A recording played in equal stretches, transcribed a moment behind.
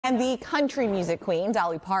And the country music queen,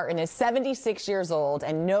 Dolly Parton, is 76 years old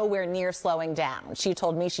and nowhere near slowing down. She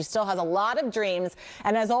told me she still has a lot of dreams,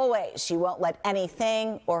 and as always, she won't let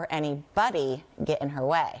anything or anybody get in her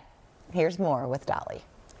way. Here's more with Dolly.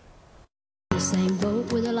 Same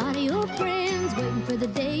boat with a lot of your friends, waiting for the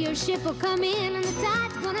day your ship will come in and the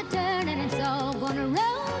tide's gonna turn and it's all gonna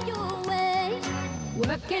roll your way.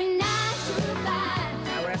 Working 9 to 5.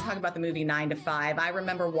 When I talk about the movie 9 to 5, I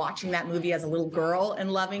remember watching that movie as a little girl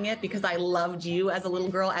and loving it because I loved you as a little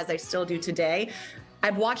girl, as I still do today.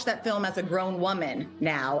 I've watched that film as a grown woman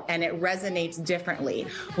now, and it resonates differently.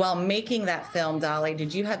 While making that film, Dolly,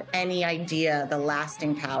 did you have any idea the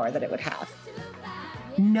lasting power that it would have?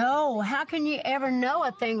 No, how can you ever know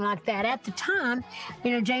a thing like that? At the time,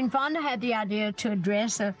 Jane Fonda had the idea to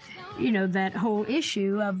address that whole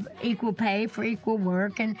issue of equal pay for equal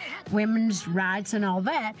work and women's rights and all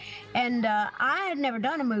that. And I had never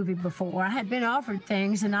done a movie before. I had been offered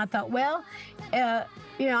things, and I thought, well,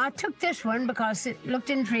 I took this one because it looked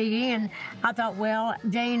intriguing, and I thought, well,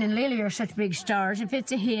 Jane and Lily are such big stars. If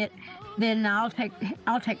it's a hit, then I'll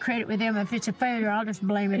take credit with them. If it's a failure, I'll just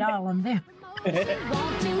blame it all on them.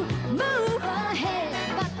 Want to move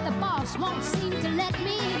ahead, but the boss won't seem to let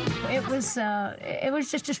me. It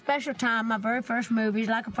was just a special time. My very first movie,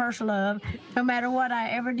 Like a First Love. No matter what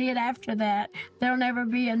I ever did after that, there'll never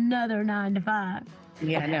be another 9 to 5.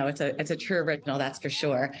 Yeah, no, it's a true original, that's for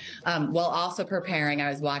sure. While also preparing, I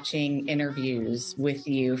was watching interviews with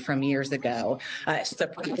you from years ago.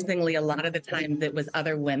 Surprisingly, a lot of the time it was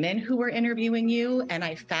other women who were interviewing you, and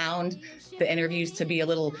I found the interviews to be a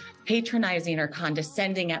little patronizing or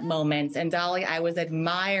condescending at moments. And Dolly, I was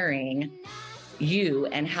admiring you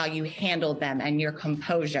and how you handled them and your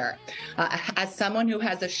composure. As someone who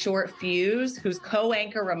has a short fuse, whose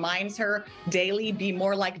co-anchor reminds her daily, be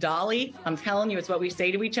more like Dolly, I'm telling you, it's what we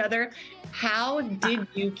say to each other. How did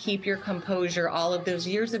you keep your composure all of those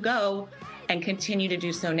years ago and continue to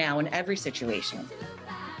do so now in every situation?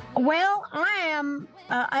 Well, I am,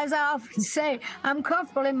 as I often say, I'm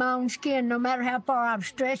comfortable in my own skin no matter how far I've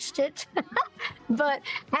stretched it. But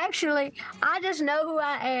actually, I just know who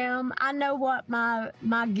I am. I know what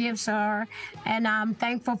my gifts are, and I'm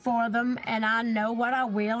thankful for them, and I know what I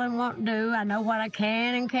will and won't do. I know what I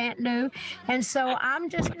can and can't do. And so I'm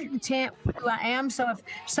just content with who I am. So if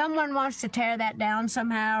someone wants to tear that down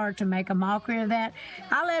somehow or to make a mockery of that,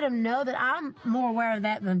 I let them know that I'm more aware of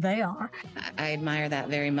that than they are. I admire that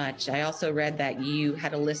very much. I also read that you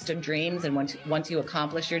had a list of dreams, and once you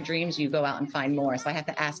accomplish your dreams, you go out and find more. So I have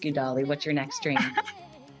to ask you, Dolly, what's your next dream?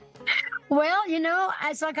 Well,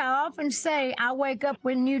 it's like I often say, I wake up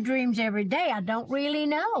with new dreams every day. I don't really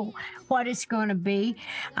know what it's going to be.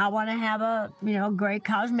 I want to have a great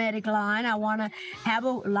cosmetic line. I want to have a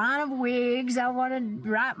line of wigs. I want to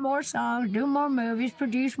write more songs, do more movies,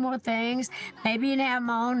 produce more things, maybe even have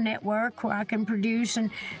my own network where I can produce and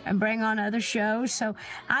bring on other shows. So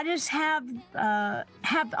I just have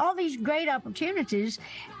all these great opportunities,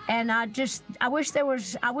 and I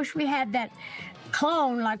wish we had that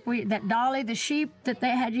clone that Dolly the sheep that they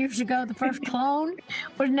had years ago. The first clone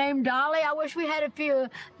was named Dolly. I wish we had a few of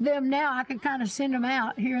them now. I could kind of send them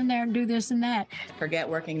out here and there and do this and that. Forget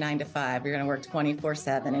working 9 to 5. You're going to work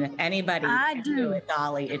 24/7. And if anybody can do it,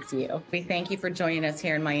 Dolly, it's you. We thank you for joining us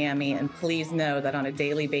here in Miami. And please know that on a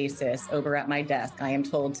daily basis over at my desk, I am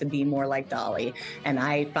told to be more like Dolly. And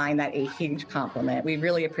I find that a huge compliment. We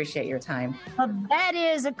really appreciate your time. Well, that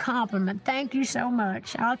is a compliment. Thank you so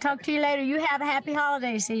much. I'll talk to you later. You have a happy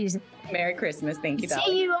holiday season. Merry Christmas. Thank you, Dolly.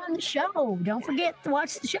 See you on the show. Don't forget to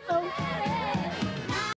watch the show.